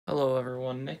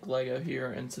Nick Lego here,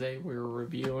 and today we're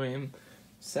reviewing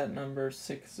set number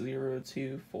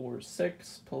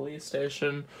 60246, Police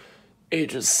Station,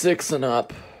 ages 6 and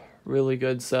up. Really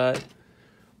good set.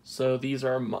 So these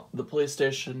are, the Police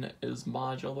Station is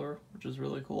modular, which is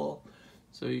really cool.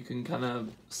 So you can kind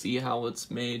of see how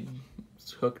it's made.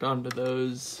 It's hooked onto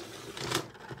those.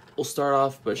 We'll start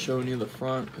off by showing you the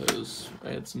front, because I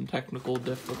had some technical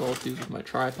difficulties with my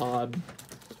tripod.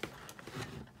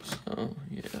 So,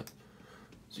 yeah.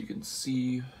 As you can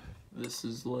see, this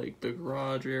is like the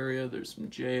garage area. There's some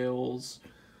jails.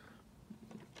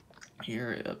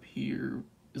 Here, up here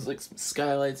is like some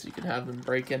skylights. You can have them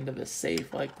break into the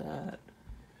safe like that.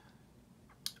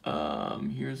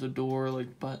 Here's a door,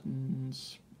 like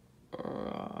buttons.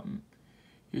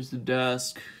 Here's the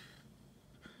desk.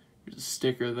 There's a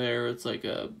sticker there. It's like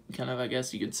a kind of, I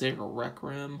guess you could say, a rec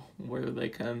room where they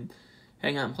can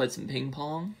hang out and play some ping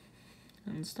pong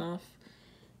and stuff.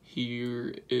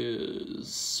 Here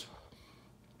is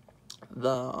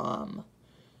the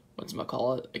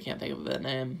whatchamacallit, I can't think of the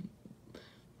name.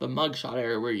 The mugshot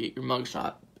area where your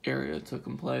mugshot area took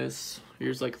in place.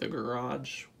 Here's like the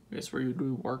garage, I guess, where you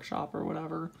do workshop or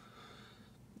whatever.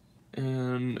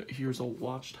 And here's a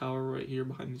watchtower right here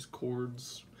behind these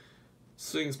cords.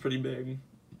 This thing's pretty big.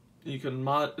 You can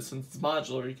since it's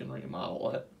modular, you can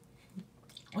remodel it.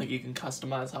 Like, you can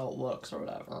customize how it looks or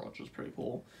whatever, which is pretty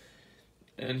cool.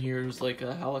 And here's like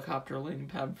a helicopter landing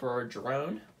pad for our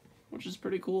drone, which is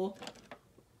pretty cool.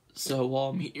 So while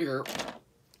I'm here,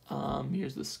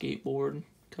 here's the skateboard.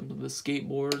 Comes with a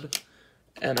skateboard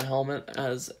and a helmet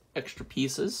as extra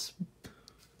pieces,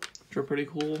 which are pretty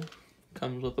cool.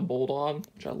 Comes with a bulldog,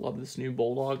 which I love this new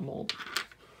bulldog mold.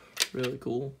 Really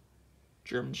cool.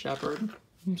 German Shepherd.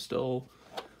 I'm still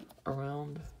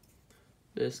around.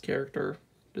 This character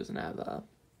doesn't have a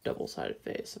double-sided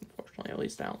face, unfortunately. At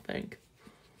least I don't think.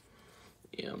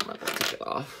 Yeah, I'm not gonna take it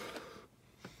off.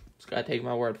 Just gotta take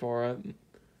my word for it.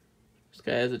 This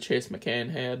guy has a Chase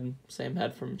McCain head. Same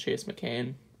head from Chase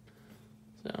McCain.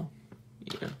 So,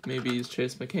 yeah, maybe he's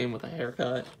Chase McCain with a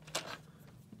haircut.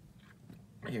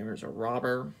 Here's a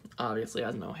robber. Obviously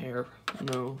has no hair.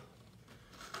 No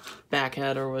back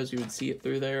head, otherwise you would see it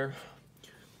through there.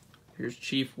 Here's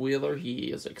Chief Wheeler.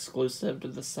 He is exclusive to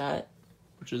the set,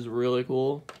 which is really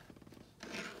cool.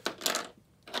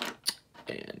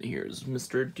 And here's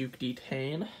Mr. Duke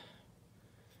Detain.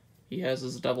 He has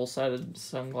his double-sided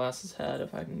sunglasses head,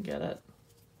 if I can get it.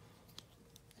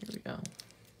 Here we go.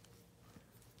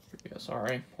 Here we go,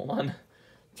 sorry. Hold on.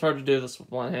 It's hard to do this with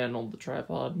one hand on the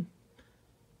tripod.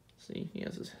 See, he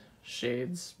has his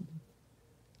shades.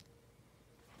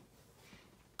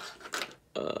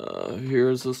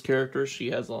 Here's this character.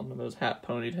 She has on those hat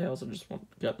ponytails. I just want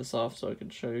to get this off so I can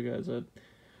show you guys it.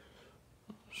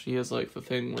 She has like the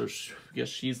thing where I guess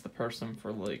she's the person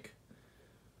for like,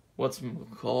 what's it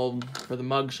called, for the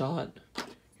mugshot.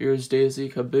 Here's Daisy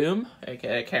Kaboom,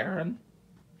 aka Karen.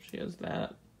 She has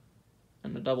that.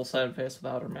 And a double-sided face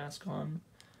without her mask on.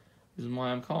 Reason why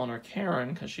I'm calling her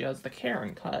Karen, because she has the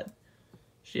Karen cut.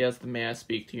 She has the may I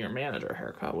speak to your manager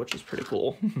haircut, which is pretty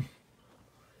cool.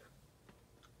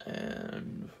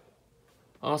 And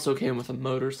also came with a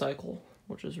motorcycle,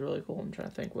 which is really cool. I'm trying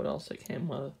to think what else it came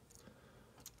with.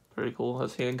 Pretty cool.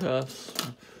 Has handcuffs.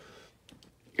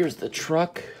 Here's the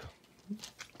truck.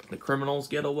 The criminal's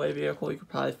getaway vehicle. You could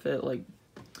probably fit like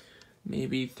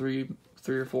maybe three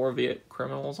or four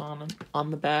criminals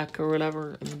on the back or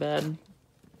whatever in the bed.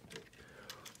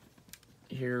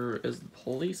 Here is the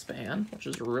police van, which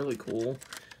is really cool.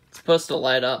 It's supposed to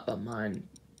light up, but mine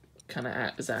kind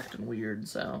of is acting weird,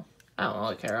 so I don't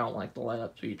really care. I don't like the light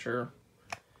up feature.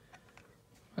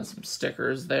 Has some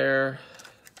stickers there.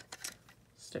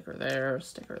 Sticker there,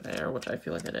 which I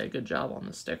feel like I did a good job on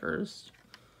the stickers.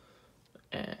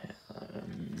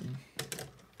 And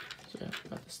so yeah,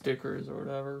 got the stickers or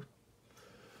whatever.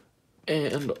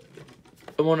 And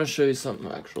I want to show you something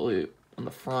actually on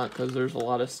the front, because there's a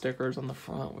lot of stickers on the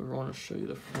front. We want to show you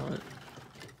the front.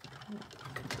 Yeah.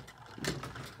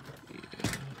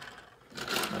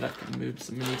 Might have to move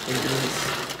some mini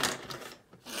figures.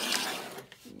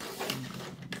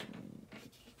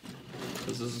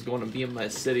 Because this is going to be in my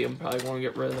city. I'm probably going to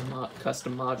get rid of the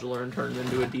custom modular and turn it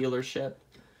into a dealership.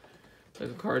 Like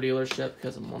a car dealership,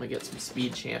 because I'm going to get some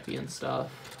Speed Champion stuff.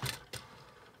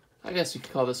 I guess you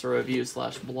could call this a review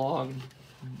slash blog.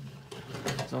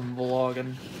 So I'm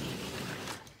vlogging.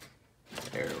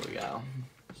 There we go.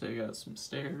 So you got some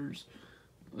stairs.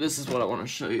 This is what I want to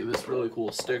show you. This really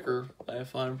cool sticker I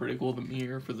find pretty cool. The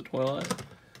mirror for the toilet.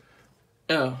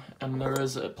 Oh, and there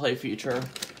is a play feature.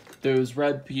 Those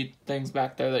red things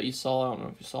back there that you saw, I don't know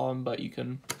if you saw them, but you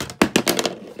can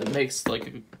makes like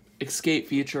an escape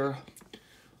feature.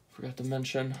 Forgot to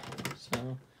mention.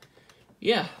 So,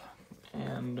 yeah.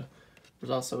 And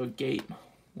there's also a gate,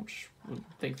 which I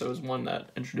think there was one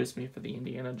that introduced me for the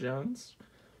Indiana Jones,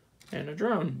 and a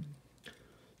drone.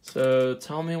 So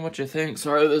tell me what you think.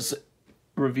 Sorry this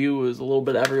review is a little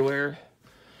bit everywhere.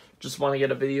 Just want to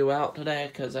get a video out today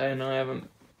because I know I haven't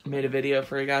made a video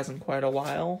for you guys in quite a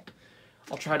while.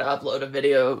 I'll try to upload a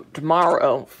video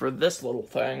tomorrow for this little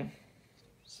thing.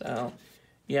 So,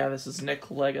 yeah, this is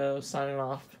Nick Lego signing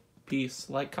off. Peace.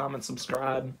 Like, comment,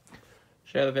 subscribe.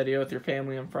 Share the video with your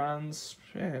family and friends.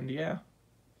 And, yeah.